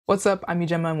What's up, I'm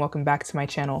Gemma and welcome back to my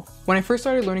channel. When I first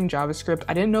started learning JavaScript,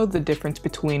 I didn't know the difference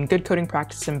between good coding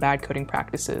practices and bad coding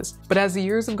practices. But as the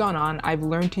years have gone on, I've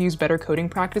learned to use better coding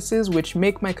practices, which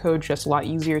make my code just a lot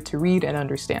easier to read and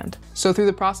understand. So through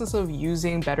the process of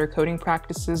using better coding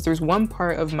practices, there's one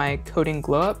part of my coding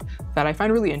glow up that I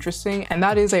find really interesting, and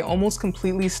that is I almost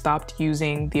completely stopped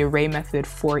using the array method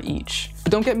forEach.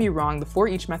 But don't get me wrong, the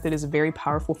forEach method is a very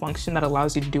powerful function that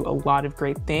allows you to do a lot of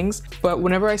great things, but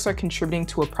whenever I start contributing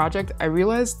to a project, I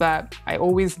realized that I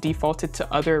always defaulted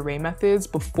to other array methods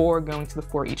before going to the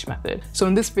forEach method. So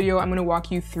in this video, I'm going to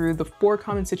walk you through the 4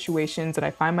 common situations that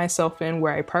I find myself in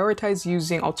where I prioritize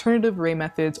using alternative array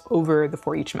methods over the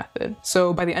forEach method.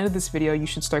 So by the end of this video, you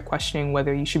should start questioning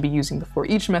whether you should be using the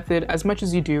forEach method as much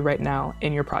as you do right now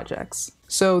in your projects.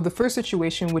 So the first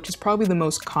situation, which is probably the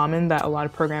most common that a lot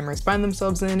of programmers find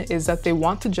themselves in, is that they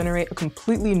want to generate a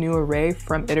completely new array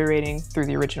from iterating through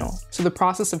the original. So the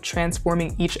process of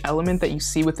transforming each element that you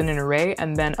see within an array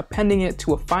and then appending it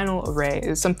to a final array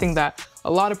is something that a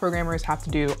lot of programmers have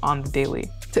to do on the daily.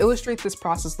 To illustrate this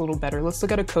process a little better, let's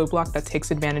look at a code block that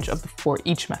takes advantage of the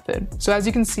forEach method. So as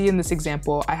you can see in this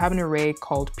example, I have an array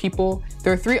called people.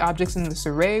 There are 3 objects in this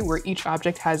array where each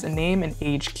object has a name and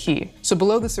age key. So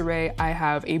below this array, I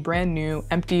have a brand new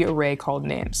empty array called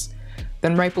names.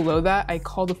 Then right below that, I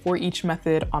call the forEach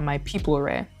method on my people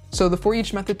array. So the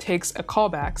forEach method takes a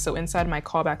callback, so inside my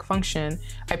callback function,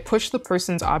 I push the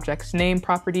person's object's name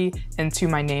property into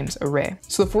my names array.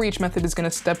 So the forEach method is going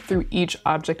to step through each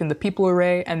object in the people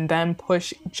array and then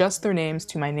push just their names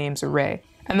to my names array.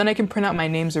 And then I can print out my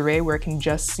names array where I can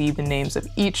just see the names of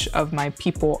each of my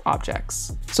people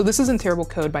objects. So this isn't terrible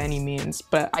code by any means,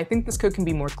 but I think this code can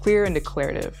be more clear and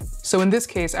declarative. So in this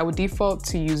case, I would default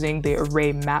to using the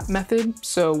array map method.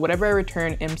 So whatever I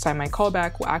return inside my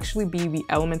callback will actually be the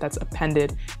element that's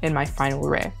appended in my final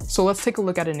array. So let's take a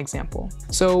look at an example.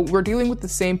 So we're dealing with the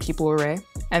same people array,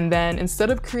 and then instead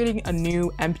of creating a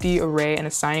new empty array and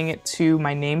assigning it to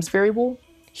my names variable,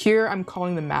 here I'm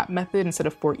calling the map method instead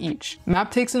of forEach.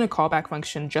 Map takes in a callback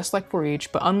function just like forEach,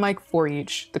 but unlike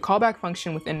forEach, the callback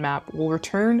function within map will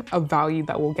return a value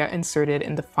that will get inserted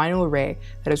in the final array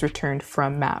that is returned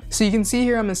from map. So you can see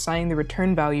here I'm assigning the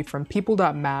return value from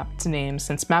people.map to name,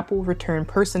 since map will return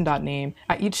person.name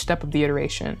at each step of the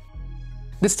iteration.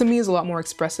 This to me is a lot more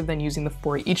expressive than using the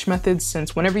forEach method,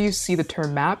 since whenever you see the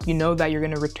term map, you know that you're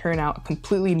going to return out a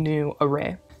completely new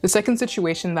array. The second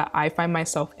situation that I find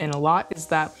myself in a lot is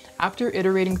that after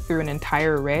iterating through an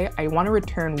entire array, I want to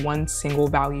return one single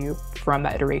value from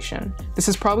that iteration. This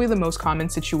is probably the most common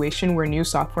situation where new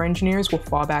software engineers will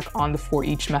fall back on the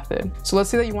forEach method. So let's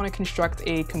say that you want to construct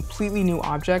a completely new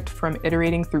object from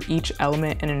iterating through each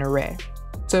element in an array.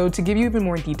 So to give you even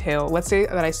more detail, let's say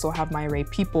that I still have my array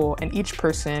people and each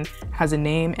person has a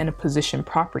name and a position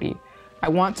property. I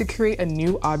want to create a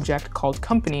new object called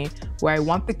company where I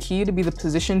want the key to be the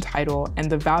position title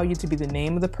and the value to be the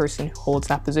name of the person who holds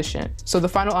that position. So the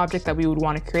final object that we would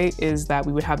want to create is that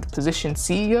we would have the position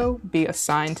CEO be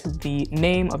assigned to the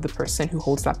name of the person who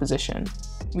holds that position.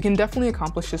 We can definitely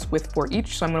accomplish this with forEach,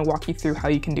 so I'm going to walk you through how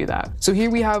you can do that. So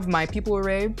here we have my people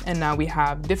array, and now we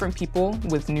have different people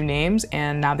with new names,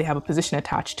 and now they have a position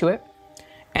attached to it.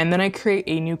 And then I create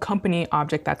a new company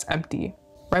object that's empty.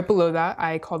 Right below that,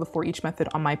 I call the forEach method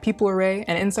on my people array,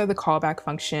 and inside the callback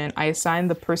function, I assign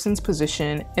the person's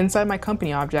position inside my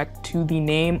company object to the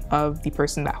name of the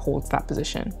person that holds that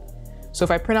position. So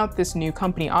if I print out this new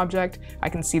company object, I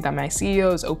can see that my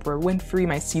CEO is Oprah Winfrey,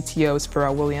 my CTO is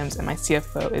Pharrell Williams, and my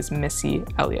CFO is Missy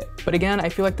Elliott. But again, I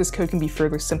feel like this code can be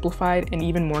further simplified and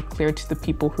even more clear to the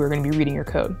people who are going to be reading your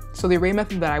code. So the array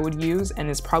method that I would use, and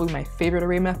is probably my favorite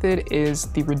array method, is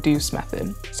the reduce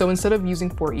method. So instead of using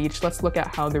forEach, let's look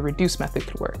at how the reduce method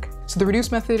could work. So the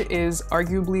reduce method is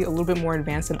arguably a little bit more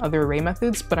advanced than other array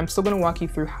methods, but I'm still going to walk you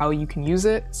through how you can use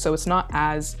it so it's not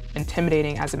as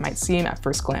intimidating as it might seem at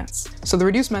first glance. So the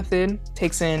reduce method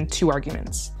takes in 2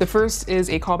 arguments. The first is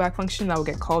a callback function that will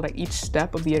get called at each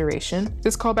step of the iteration.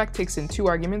 This callback takes in 2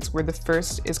 arguments, where the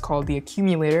first is called the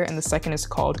accumulator and the second is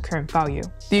called current value.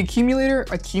 The accumulator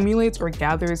accumulates or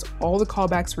gathers all the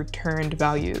callback's returned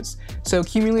values. So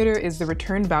accumulator is the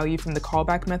returned value from the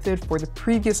callback method for the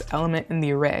previous element in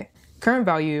the array. Current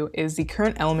value is the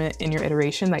current element in your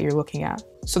iteration that you're looking at.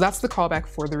 So that's the callback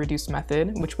for the reduce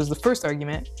method, which was the first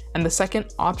argument, and the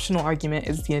second optional argument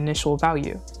is the initial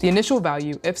value. The initial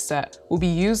value, if set, will be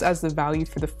used as the value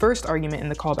for the first argument in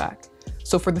the callback.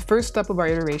 So for the first step of our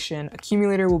iteration,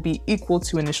 accumulator will be equal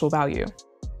to initial value.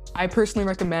 I personally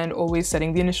recommend always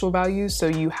setting the initial value so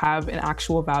you have an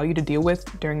actual value to deal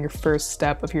with during your first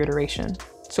step of your iteration.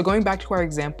 So going back to our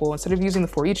example, instead of using the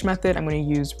forEach method, I'm going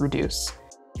to use reduce.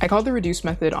 I call the reduce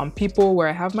method on people where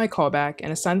I have my callback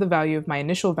and assign the value of my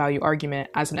initial value argument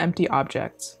as an empty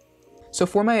object. So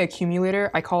for my accumulator,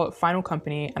 I call it final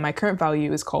company and my current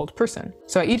value is called person.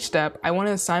 So at each step, I want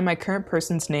to assign my current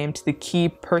person's name to the key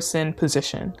person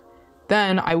position.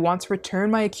 Then I want to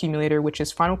return my accumulator, which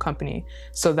is final company,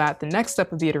 so that the next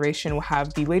step of the iteration will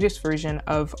have the latest version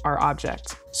of our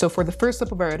object. So for the first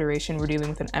step of our iteration, we're dealing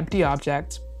with an empty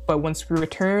object, but once we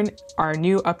return our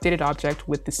new updated object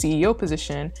with the CEO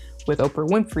position with Oprah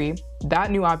Winfrey,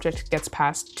 that new object gets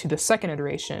passed to the second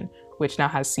iteration, which now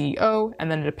has CEO,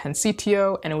 and then it appends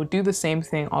CTO, and it will do the same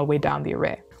thing all the way down the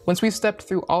array. Once we've stepped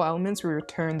through all elements, we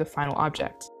return the final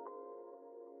object.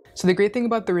 So the great thing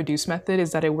about the reduce method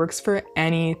is that it works for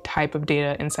any type of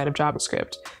data inside of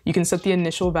JavaScript. You can set the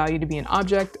initial value to be an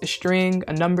object, a string,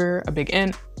 a number, a big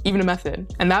int, even a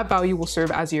method, and that value will serve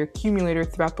as your accumulator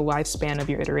throughout the lifespan of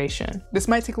your iteration. This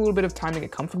might take a little bit of time to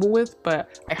get comfortable with,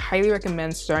 but I highly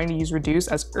recommend starting to use reduce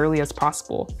as early as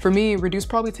possible. For me, reduce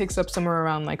probably takes up somewhere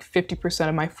around like 50%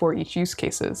 of my forEach use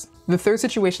cases. The third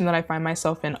situation that I find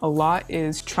myself in a lot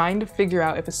is trying to figure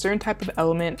out if a certain type of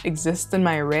element exists in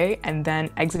my array and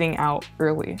then exiting out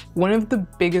early. One of the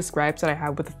biggest gripes that I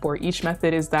have with the forEach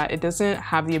method is that it doesn't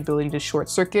have the ability to short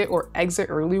circuit or exit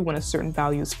early when a certain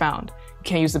value is found. You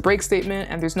can't use the break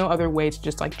statement, and there's no other way to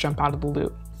just like jump out of the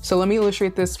loop. So let me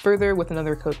illustrate this further with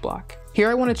another code block. Here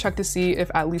I want to check to see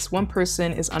if at least one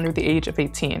person is under the age of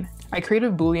 18. I create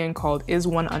a boolean called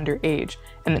is1 underage,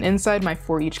 and then inside my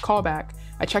forEach callback,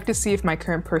 I check to see if my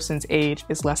current person's age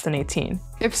is less than 18.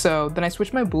 If so, then I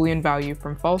switch my boolean value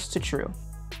from false to true.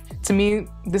 To me,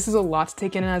 this is a lot to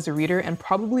take in as a reader and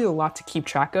probably a lot to keep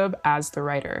track of as the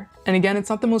writer. And again, it's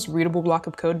not the most readable block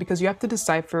of code because you have to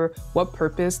decipher what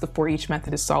purpose the forEach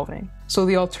method is solving. So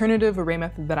the alternative array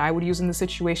method that I would use in this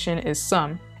situation is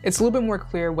sum. It's a little bit more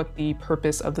clear what the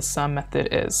purpose of the sum method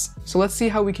is. So let's see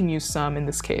how we can use sum in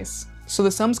this case. So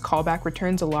the sum's callback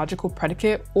returns a logical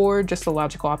predicate or just a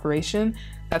logical operation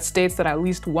that states that at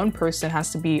least one person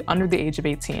has to be under the age of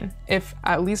 18. If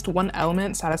at least one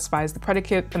element satisfies the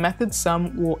predicate, the method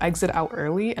sum will exit out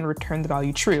early and return the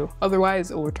value true, otherwise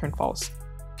it will return false.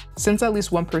 Since at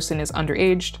least one person is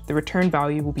underaged, the return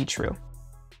value will be true.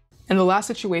 And the last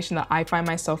situation that I find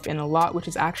myself in a lot, which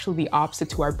is actually the opposite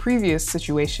to our previous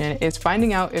situation, is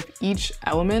finding out if each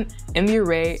element in the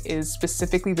array is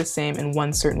specifically the same in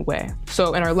one certain way.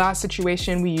 So in our last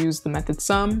situation, we used the method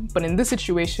sum, but in this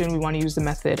situation, we want to use the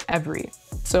method every.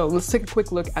 So let's take a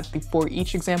quick look at the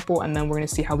forEach example, and then we're going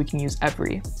to see how we can use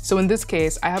every. So in this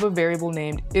case, I have a variable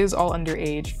named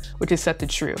isAllUnderage, which is set to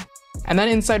true. And then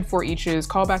inside forEach's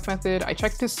callback method, I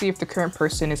check to see if the current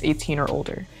person is 18 or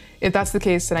older. If that's the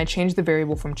case, then I change the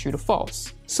variable from true to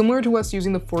false. Similar to us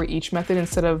using the forEach method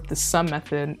instead of the sum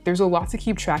method, there's a lot to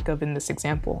keep track of in this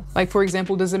example. Like for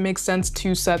example, does it make sense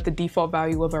to set the default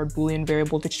value of our Boolean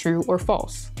variable to true or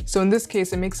false? So in this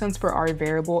case, it makes sense for our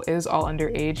variable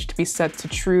isAllUnderage to be set to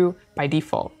true by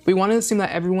default. We want to assume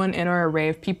that everyone in our array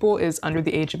of people is under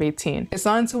the age of 18. It's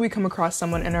not until we come across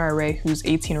someone in our array who's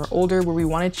 18 or older where we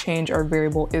want to change our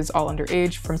variable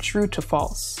isAllUnderage from true to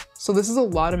false. So this is a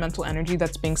lot of mental energy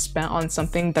that's being spent on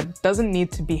something that doesn't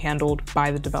need to be handled by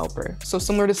the developer. So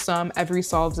similar to sum, every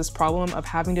solves this problem of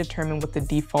having to determine what the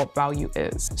default value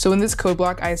is. So in this code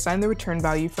block, I assign the return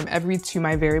value from every to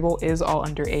my variable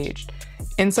isAllUnderaged.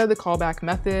 Inside the callback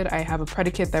method, I have a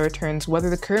predicate that returns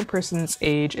whether the current person's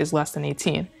age is less than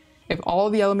 18. If all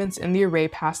of the elements in the array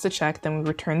pass the check, then we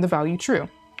return the value true.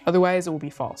 Otherwise, it will be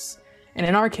false. And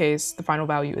in our case, the final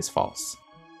value is false.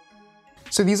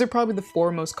 So these are probably the four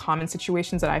most common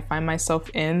situations that I find myself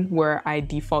in where I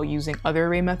default using other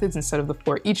array methods instead of the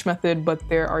forEach method, but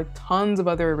there are tons of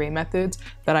other array methods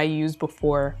that I use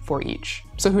before forEach.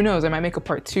 So who knows, I might make a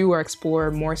part 2 or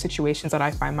explore more situations that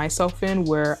I find myself in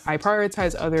where I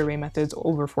prioritize other array methods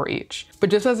over forEach. But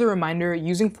just as a reminder,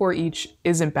 using forEach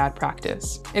isn't bad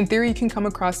practice. In theory, you can come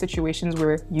across situations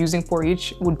where using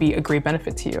forEach would be a great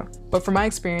benefit to you. But from my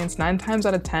experience, 9 times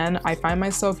out of 10, I find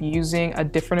myself using a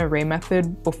different array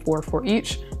method before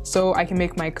forEach, so I can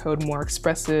make my code more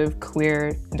expressive, clear,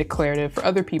 and declarative for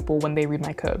other people when they read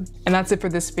my code. And that's it for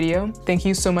this video. Thank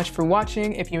you so much for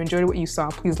watching. If you enjoyed what you saw,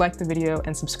 please like the video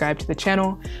and subscribe to the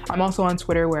channel. I'm also on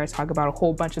Twitter where I talk about a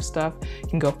whole bunch of stuff. You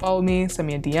can go follow me, send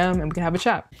me a DM, and we can have a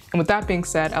chat. And with that being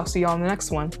said, I'll see y'all in the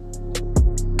next one.